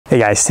Hey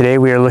guys, today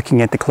we are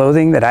looking at the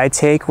clothing that I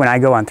take when I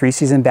go on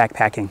 3-season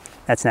backpacking.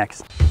 That's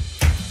next.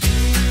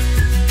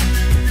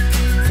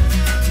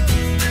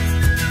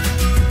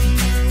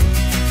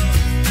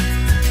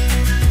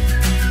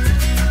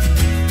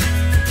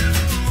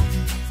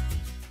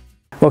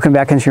 Welcome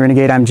back, Country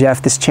Renegade. I'm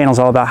Jeff. This channel is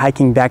all about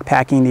hiking,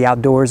 backpacking, the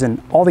outdoors, and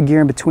all the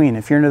gear in between.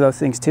 If you're into those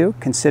things too,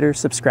 consider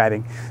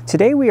subscribing.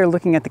 Today we are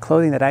looking at the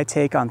clothing that I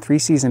take on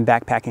 3-season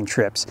backpacking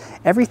trips.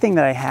 Everything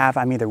that I have,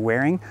 I'm either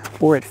wearing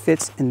or it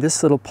fits in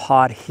this little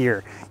pod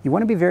here. You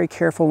want to be very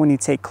careful when you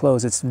take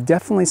clothes. It's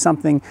definitely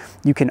something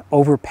you can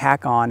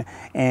overpack on,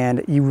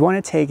 and you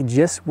want to take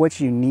just what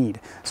you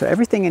need. So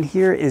everything in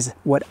here is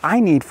what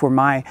I need for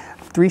my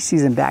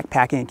 3-season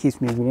backpacking. It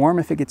keeps me warm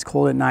if it gets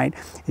cold at night.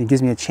 It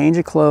gives me a change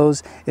of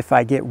clothes if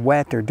I get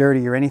wet or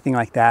dirty or anything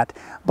like that.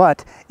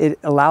 But it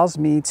allows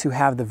me to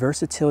have the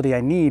versatility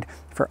I need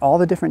for all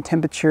the different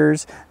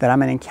temperatures that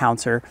I'm gonna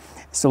encounter.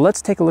 So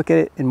let's take a look at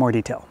it in more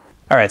detail.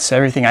 All right, so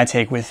everything I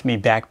take with me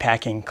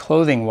backpacking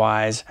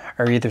clothing-wise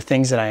are either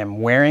things that I am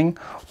wearing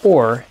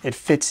or it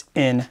fits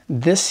in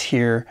this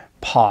here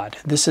pod.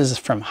 This is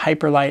from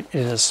Ultralight. It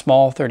is a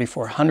small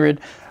 3400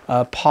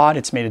 pod.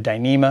 It's made of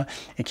Dyneema.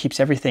 It keeps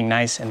everything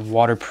nice and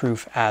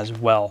waterproof as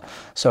well.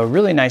 So a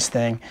really nice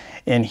thing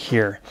in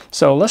here.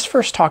 So let's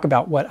first talk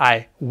about what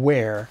I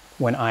wear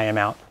when I am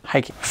out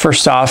hiking.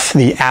 First off,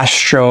 the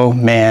Astro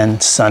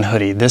Man Sun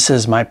Hoodie. This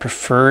is my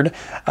preferred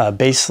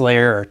base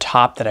layer or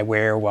top that I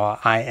wear while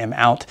I am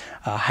out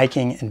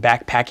hiking and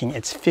backpacking.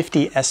 It's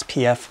 50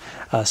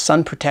 SPF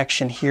sun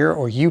protection here,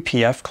 or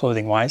UPF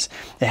clothing wise.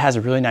 It has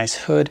a really nice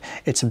hood.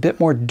 It's a bit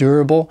more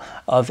durable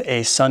of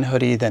a sun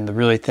hoodie than the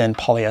really thin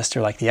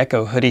polyester like the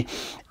Echo hoodie.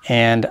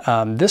 And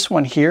this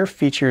one here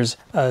features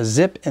a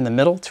zip in the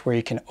middle to where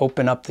you can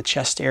open up the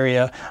chest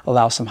area,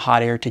 allow some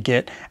hot air to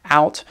get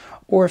out.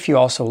 Or if you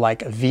also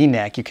like a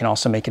V-neck, you can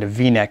also make it a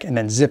V-neck and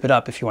then zip it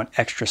up if you want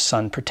extra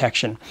sun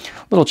protection.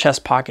 Little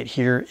chest pocket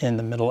here in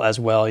the middle as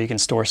well. You can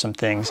store some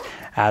things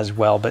as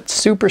well, but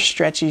super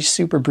stretchy,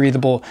 super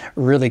breathable,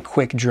 really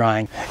quick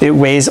drying. It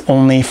weighs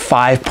only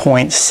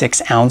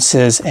 5.6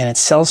 ounces and it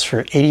sells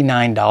for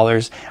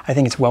 $89. I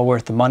think it's well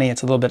worth the money.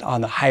 It's a little bit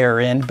on the higher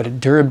end, but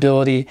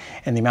durability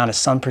and the amount of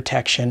sun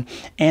protection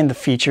and the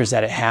features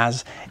that it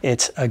has,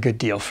 it's a good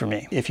deal for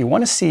me. If you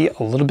want to see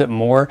a little bit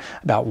more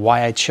about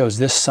why I chose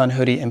this sun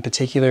hoodie in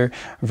particular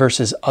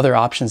versus other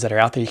options that are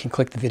out there, you can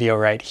click the video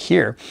right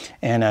here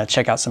and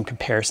check out some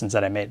comparisons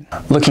that I made.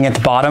 Looking at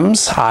the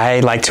bottoms, I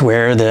like to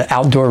wear the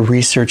Outdoor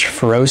Research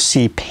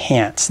Feroce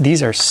pants.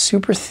 These are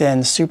super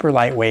thin, super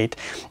lightweight.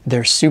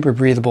 They're super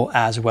breathable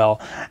as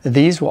well.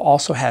 These will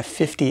also have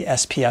 50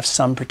 SPF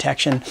sun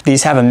protection.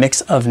 These have a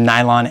mix of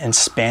nylon and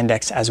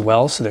spandex as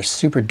well, so they're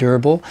super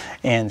durable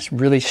and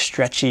really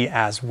stretchy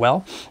as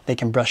well. They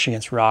can brush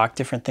against rock,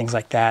 different things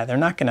like that. They're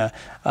not gonna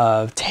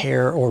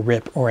tear or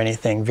rip or anything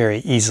very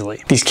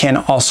easily. These can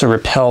also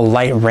repel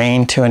light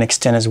rain to an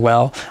extent as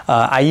well.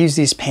 I use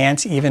these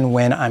pants even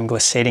when I'm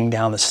glissading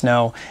down the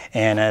snow,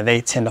 and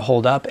they tend to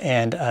hold up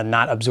and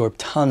not absorb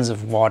tons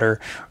of water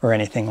or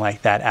anything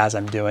like that as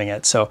I'm doing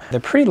it. So they're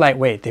pretty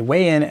lightweight. They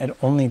weigh in at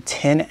only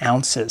 10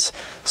 ounces.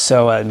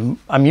 So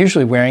I'm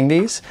usually wearing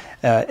these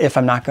if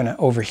I'm not going to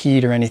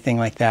overheat or anything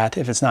like that.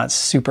 If it's not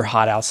super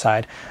hot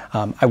outside,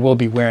 I will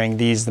be wearing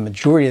these the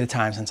majority of the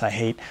time since I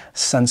hate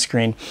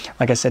sunscreen.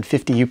 Like I said,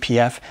 50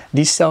 UPF.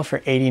 These sell for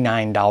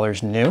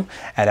 $89 new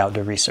at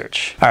Outdoor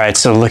Research. All right,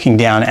 so looking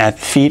down at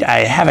the feet, I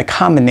have a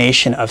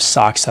combination of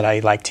socks that I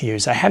like to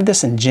use. I have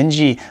this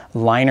Injinji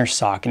liner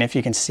sock, and if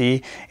you can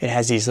see, it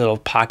has these little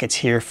pockets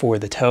here for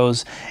the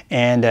toes,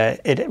 and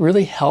it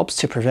really helps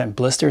to prevent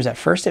blisters. At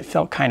first, it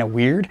felt kind of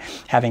weird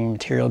having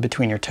material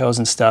between your toes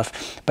and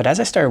stuff, but as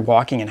I started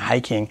walking and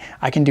hiking,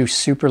 I can do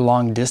super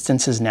long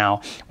distances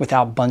now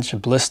without a bunch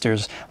of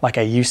blisters like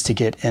I used to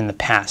get in the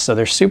past. So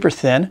they're super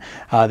thin.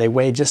 They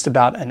weigh just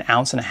about 1.5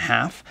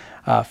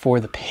 ounces for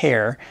the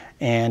pair,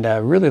 and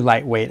really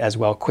lightweight as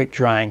well, quick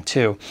drying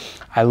too.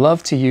 I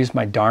love to use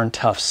my Darn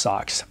Tough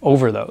socks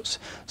over those.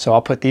 So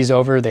I'll put these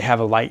over. They have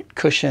a light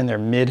cushion. They're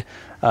mid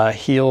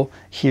heel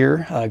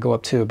here, go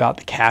up to about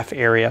the calf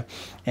area.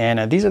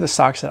 And these are the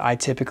socks that I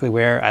typically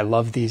wear. I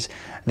love these.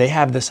 They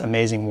have this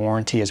amazing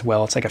warranty as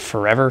well. It's like a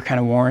forever kind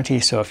of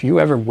warranty. So if you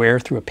ever wear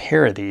through a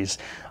pair of these,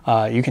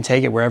 you can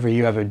take it wherever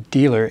you have a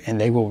dealer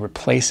and they will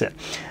replace it.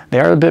 They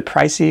are a bit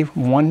pricey.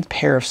 One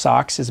pair of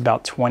socks is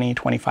about 20,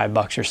 25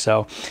 bucks or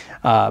so,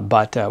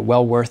 but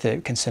well worth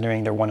it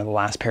considering they're one of the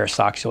last pair of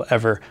socks you'll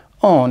ever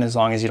own as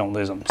long as you don't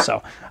lose them.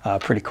 So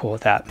pretty cool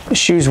with that.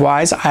 Shoes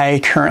wise, I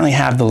currently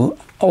have the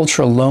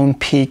Ultra Lone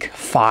Peak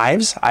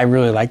 5s. I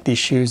really like these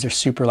shoes. They're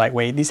super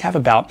lightweight. These have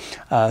about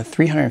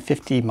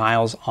 350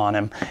 miles on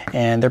them,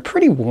 and they're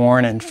pretty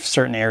worn in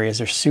certain areas.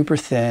 They're super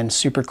thin,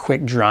 super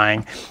quick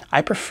drying.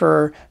 I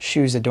prefer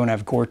shoes that don't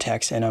have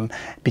Gore-Tex in them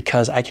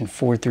because I can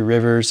ford through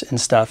rivers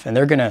and stuff, and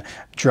they're gonna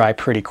dry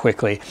pretty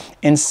quickly.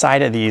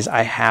 Inside of these,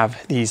 I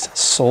have these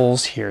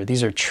soles here.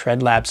 These are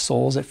TreadLab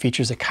soles. It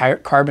features a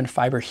carbon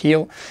fiber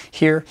heel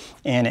here,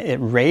 and it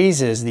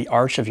raises the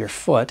arch of your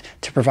foot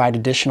to provide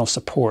additional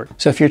support.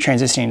 So if you're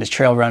transitioning to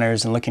trail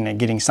runners and looking at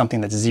getting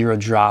something that's zero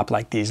drop,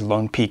 like these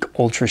Lone Peak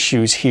Ultra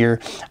shoes here,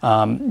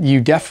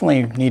 you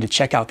definitely need to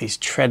check out these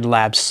Tread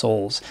Lab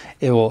soles.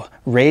 It will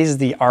raise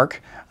the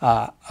arc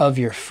of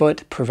your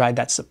foot, provide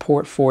that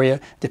support for you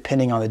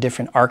depending on the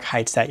different arc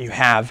heights that you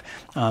have.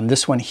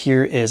 This one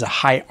here is a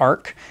high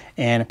arc,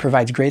 and it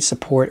provides great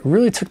support. It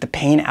really took the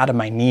pain out of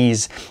my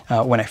knees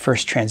when I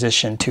first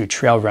transitioned to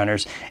trail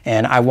runners,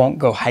 and I won't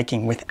go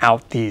hiking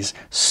without these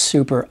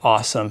super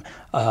awesome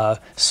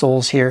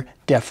soles here.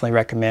 Definitely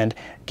recommend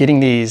getting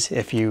these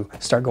if you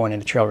start going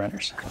into trail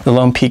runners. The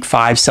Lone Peak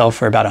 5 sell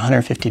for about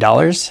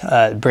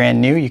 $150, brand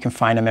new. You can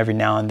find them every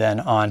now and then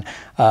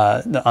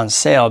on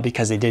sale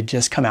because they did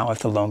just come out with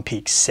the Lone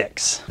Peak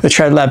 6. The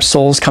Tread Lab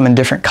soles come in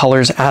different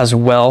colors as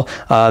well.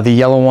 The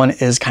yellow one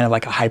is kind of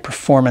like a high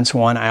performance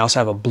one. I also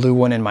have a blue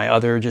one in my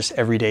other just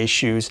everyday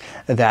shoes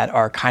that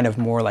are kind of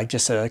more like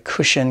just a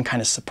cushion kind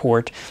of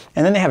support.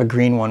 And then they have a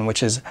green one,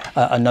 which is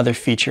another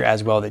feature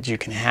as well that you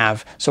can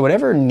have. So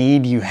whatever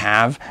need you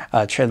have,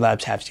 Tread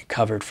Labs has you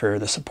covered for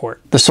the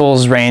support. The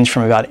soles range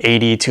from about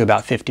 80 to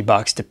about 50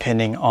 bucks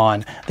depending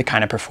on the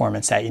kind of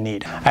performance that you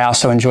need. I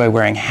also enjoy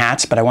wearing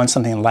hats, but I want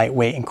something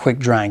lightweight and quick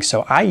drying.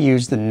 So I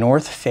use the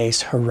North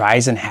Face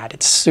Horizon hat.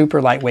 It's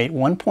super lightweight,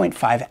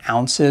 1.5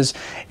 ounces.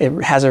 It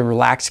has a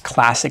relaxed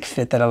classic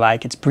fit that I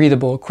like. It's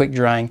breathable, quick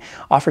drying,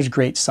 offers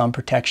great sun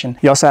protection.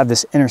 You also have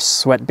this inner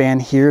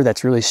sweatband here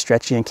that's really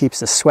stretchy and keeps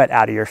the sweat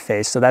out of your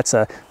face. So that's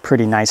a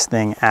pretty nice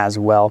thing as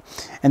well.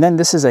 And then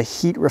this is a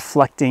heat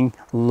reflecting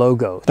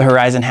logo. The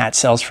Horizon hat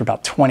sells for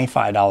about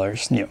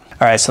 $25 new. All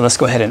right, so let's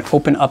go ahead and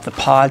open up the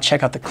pod,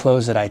 check out the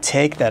clothes that I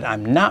take that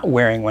I'm not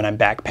wearing when I'm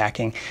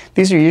backpacking.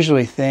 These are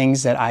usually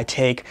things that I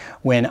take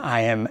when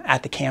I am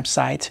at the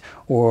campsite,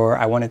 or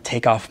I want to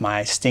take off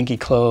my stinky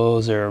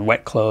clothes or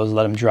wet clothes,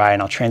 let them dry,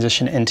 and I'll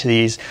transition into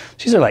these.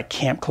 These are like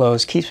camp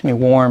clothes, keeps me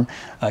warm,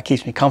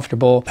 keeps me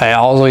comfortable. I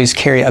always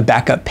carry a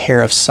backup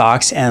pair of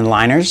socks and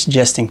liners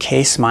just in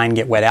case mine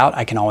get wet out.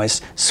 I can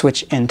always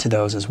switch into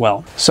those as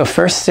well. So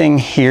first thing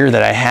here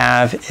that I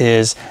have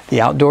is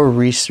the Outdoor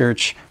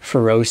Research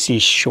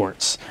Feroce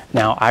shorts.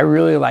 Now I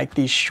really like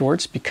these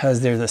shorts because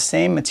they're the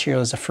same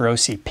material as the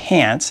Feroce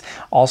pants,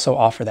 also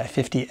offer that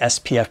 50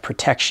 SPF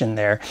protection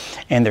there,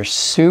 and they're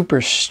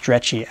super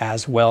stretchy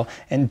as well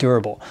and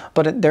durable,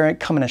 but they're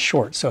coming as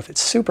shorts. So if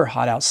it's super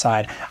hot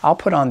outside, I'll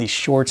put on these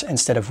shorts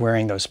instead of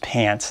wearing those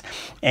pants.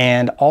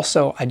 And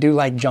also I do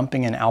like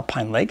jumping in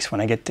alpine lakes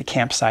when I get to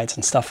campsites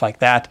and stuff like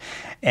that,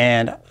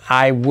 and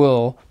I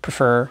will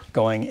prefer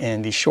going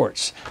in these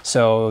shorts.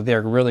 So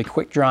they're really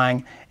quick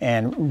drying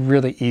and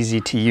really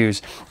easy to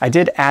use. I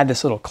did add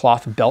this little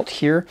cloth belt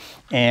here,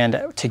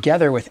 and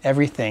together with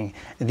everything,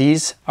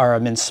 these are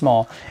in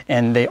small,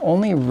 and they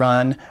only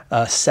run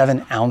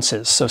 7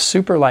 ounces. So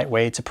super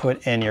lightweight to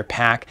put in your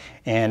pack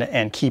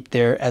and keep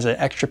there as an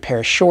extra pair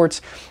of shorts,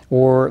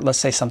 or let's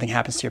say something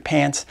happens to your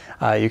pants,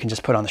 you can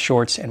just put on the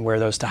shorts and wear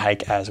those to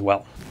hike as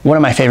well. One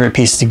of my favorite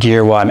pieces of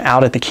gear while I'm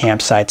out at the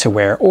campsite to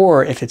wear,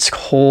 or if it's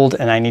cold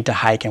and I need to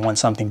hike and want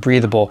something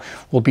breathable,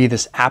 will be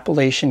this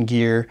Appalachian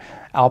Gear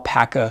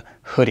alpaca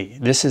hoodie.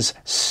 This is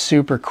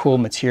super cool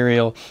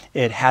material.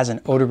 It has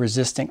an odor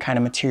resistant kind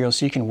of material,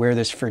 so you can wear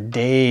this for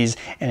days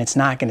and it's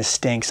not going to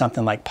stink,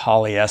 something like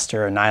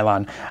polyester or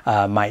nylon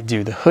might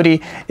do. The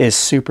hoodie is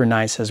super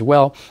nice as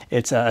well.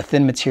 It's a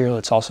thin material.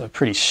 It's also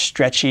pretty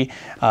stretchy.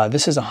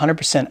 This is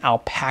 100%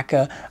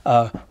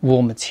 alpaca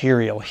wool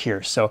material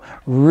here, so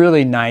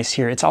really nice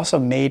here. It's also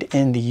made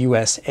in the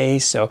USA,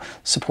 so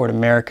support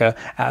America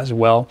as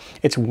well.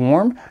 It's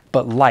warm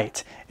but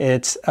light.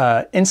 It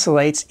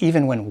insulates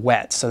even when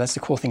wet, so that's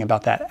the cool thing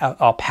about that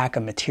alpaca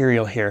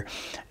material here.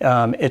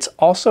 It's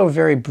also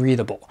very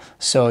breathable,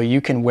 so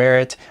you can wear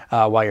it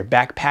while you're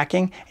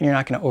backpacking and you're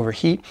not going to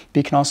overheat, but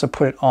you can also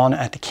put it on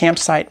at the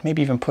campsite,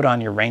 maybe even put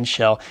on your rain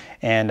shell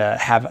and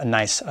have a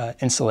nice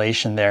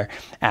insulation there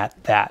at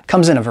that.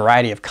 Comes in a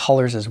variety of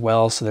colors as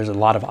well, so there's a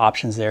lot of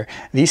options there.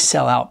 These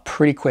sell out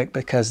pretty quick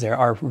because they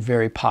are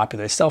very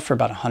popular. They sell for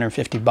about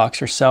 150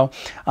 bucks or so.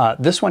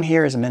 This one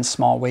here is a men's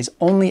small, weighs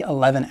only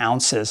 11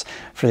 ounces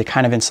for the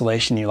kind of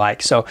insulation you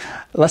like. So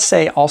let's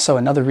say also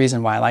another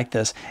reason why I like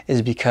this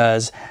is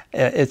because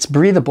it's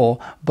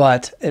breathable,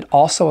 but it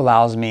also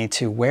allows me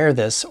to wear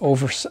this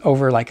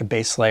over like a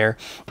base layer,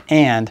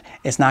 and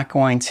it's not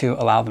going to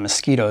allow the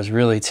mosquitoes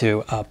really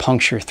to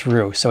puncture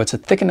through. So it's a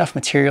thick enough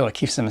material, it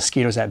keeps the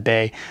mosquitoes at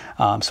bay.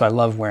 So I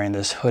love wearing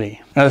this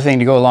hoodie. Another thing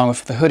to go along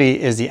with the hoodie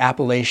is the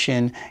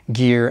Appalachian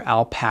Gear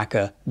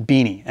alpaca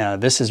beanie.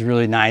 This is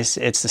really nice.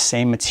 It's the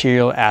same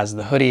material as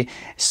the hoodie,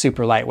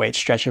 super lightweight,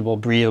 stretchable,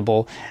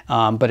 breathable,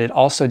 but it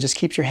also just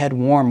keeps your head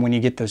warm when you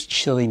get those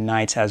chilly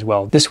nights as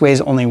well. This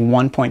weighs only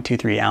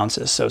 1.23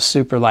 ounces, so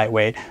super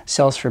lightweight,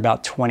 sells for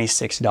about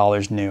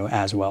 $26 new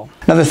as well.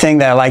 Another thing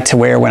that I like to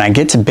wear when I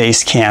get to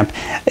base camp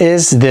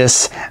is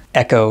this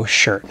Echo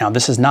shirt. Now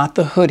this is not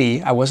the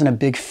hoodie. I wasn't a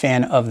big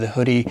fan of the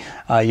hoodie.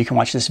 You can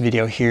watch this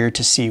video here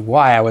to see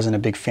why I wasn't a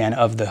big fan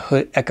of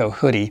the Echo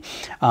hoodie,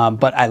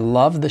 but I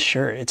love the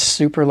shirt. It's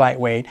super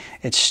lightweight,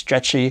 it's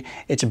stretchy,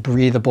 it's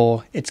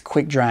breathable, it's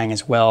quick drying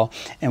as well.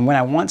 And when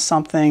I want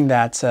something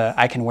that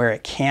I can wear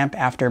at camp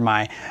after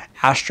my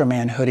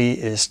Astroman hoodie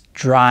is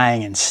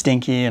drying and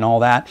stinky and all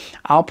that,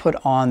 I'll put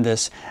on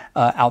this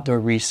Outdoor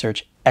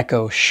Research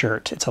Echo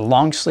shirt. It's a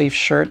long sleeve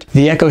shirt.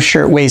 The Echo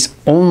shirt weighs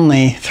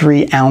only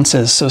 3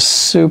 ounces, so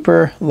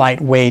super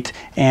lightweight,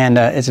 and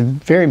it's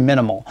very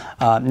minimal.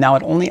 Now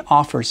it only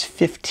offers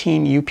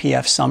 15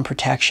 UPF sun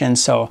protection,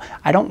 so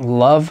I don't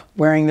love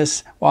wearing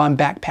this while I'm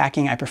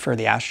backpacking. I prefer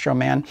the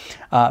Astroman,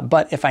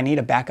 but if I need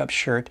a backup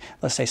shirt,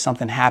 let's say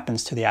something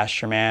happens to the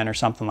Astroman or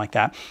something like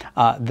that,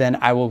 then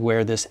I will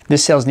wear this.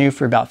 This sells new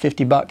for about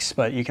 50 bucks,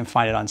 but you can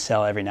find it on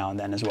sale every now and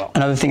then as well.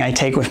 Another thing I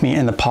take with me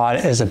in the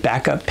pod is a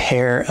backup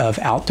pair of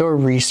Outdoor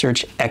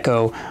Research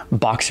Echo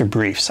boxer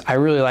briefs. I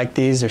really like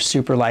these. They're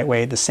super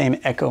lightweight, the same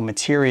Echo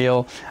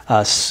material,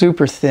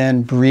 super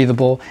thin,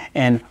 breathable,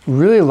 and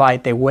really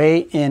light. They weigh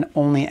in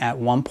only at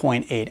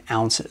 1.8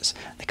 ounces.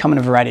 They come in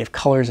a variety of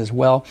colors as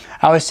well.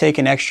 I always take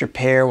an extra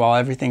pair while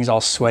everything's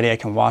all sweaty. I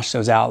can wash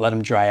those out, let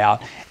them dry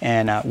out,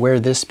 and wear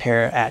this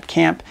pair at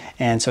camp.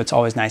 And so it's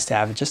always nice to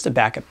have just a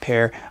backup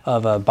pair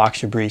of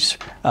boxer briefs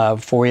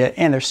for you,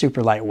 and they're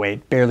super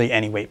lightweight, barely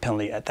any weight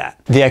penalty at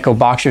that. The Echo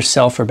boxers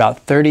sell for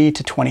about 30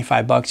 to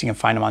 25 bucks. You can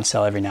find them on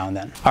sale every now and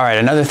then. All right,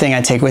 another thing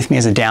I take with me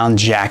is a down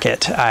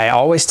jacket. I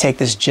always take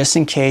this just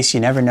in case. You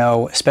never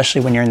know,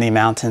 especially when you're in the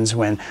mountains,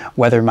 when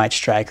weather might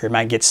strike or it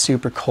might get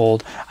super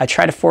cold. I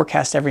try to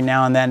forecast every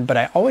now and then, but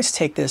I always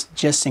take this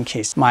just in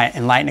case. My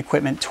Enlighten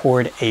Equipment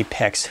Toward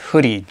Apex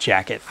hoodie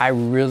jacket. I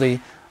really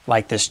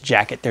like this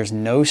jacket. There's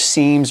no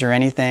seams or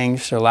anything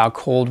to allow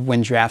cold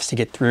wind drafts to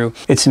get through.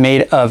 It's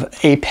made of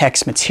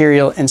Apex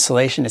material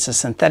insulation. It's a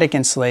synthetic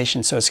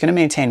insulation, so it's going to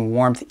maintain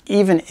warmth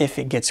even if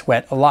it gets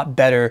wet a lot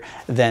better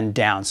than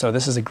down. So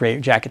this is a great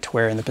jacket to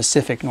wear in the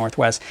Pacific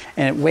Northwest,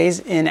 and it weighs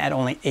in at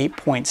only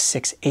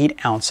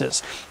 8.68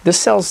 ounces. This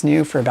sells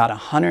new for about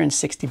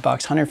 160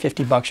 bucks,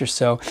 150 bucks or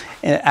so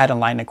at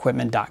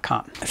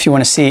enlightenequipment.com. If you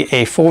want to see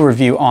a full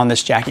review on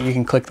this jacket, you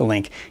can click the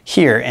link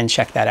here and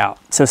check that out.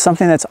 So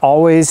something that's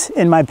always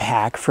in my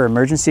pack for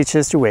emergency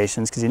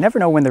situations, because you never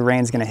know when the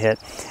rain's going to hit,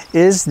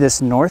 is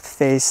this North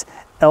Face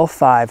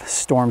L5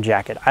 storm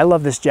jacket. I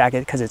love this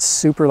jacket because it's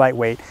super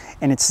lightweight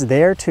and it's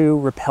there to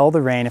repel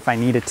the rain if I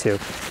need it to.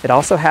 It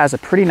also has a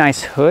pretty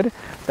nice hood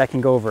that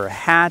can go over a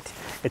hat.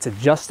 It's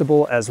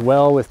adjustable as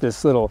well with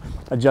this little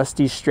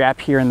adjustee strap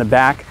here in the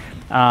back.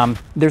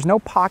 There's no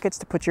pockets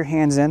to put your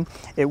hands in.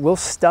 It will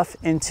stuff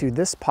into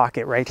this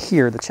pocket right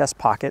here, the chest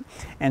pocket,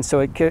 and so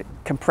it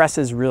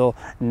compresses real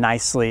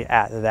nicely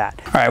at that.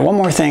 All right, one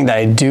more thing that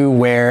I do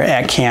wear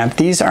at camp.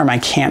 These are my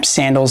camp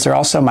sandals. They're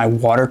also my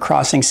water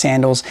crossing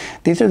sandals.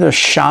 These are the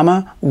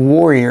Shama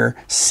Warrior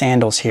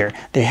sandals here.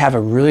 They have a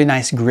really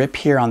nice grip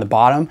here on the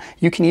bottom.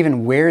 You can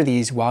even wear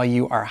these while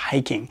you are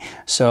hiking.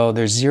 So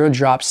they're zero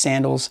drop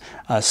sandals,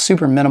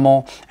 super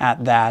minimal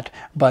at that,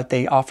 but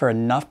they offer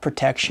enough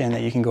protection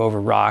that you can go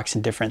over rocks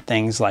and different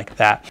things like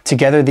that.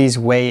 Together these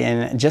weigh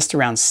in just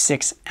around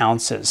 6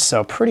 ounces,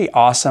 so pretty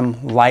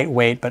awesome,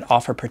 lightweight, but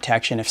offer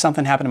protection. If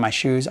something happened to my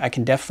shoes, I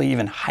can definitely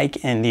even hike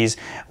in these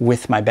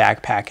with my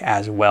backpack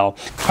as well.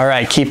 All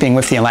right, keeping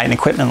with the Enlighten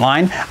Equipment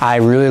line, I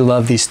really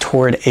love these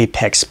Toward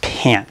Apex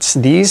pants.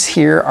 These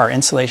here are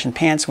insulation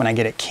pants when I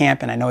get at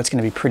camp and I know it's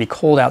going to be pretty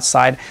cold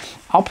outside.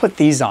 I'll put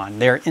these on.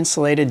 They're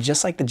insulated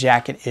just like the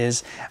jacket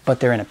is, but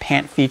they're in a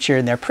pant feature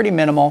and they're pretty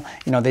minimal.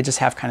 You know, they just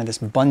have kind of this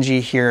bungee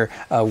here,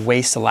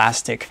 waist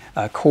elastic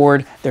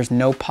cord. There's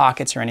no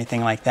pockets or anything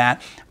like that,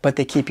 but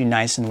they keep you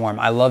nice and warm.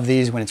 I love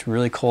these when it's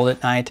really cold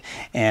at night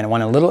and I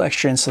want a little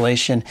extra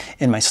insulation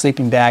in my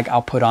sleeping bag.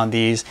 I'll put on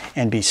these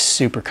and be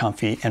super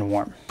comfy and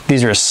warm.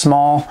 These are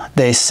small.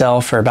 They sell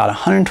for about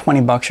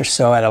 120 bucks or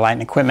so at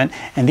Enlighten Equipment,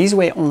 and these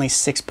weigh only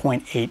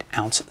 6.8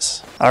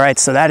 ounces. All right,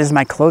 so that is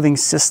my clothing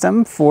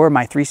system for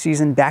my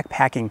 3-season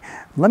backpacking.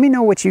 Let me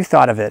know what you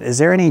thought of it. Is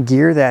there any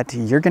gear that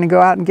you're gonna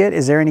go out and get?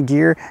 Is there any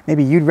gear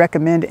maybe you'd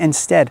recommend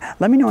instead?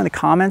 Let me know in the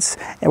comments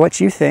what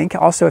you think.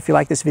 Also, if you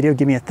like this video,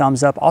 give me a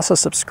thumbs up. Also,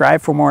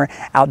 subscribe for more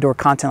outdoor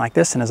content like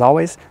this, and as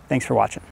always, thanks for watching.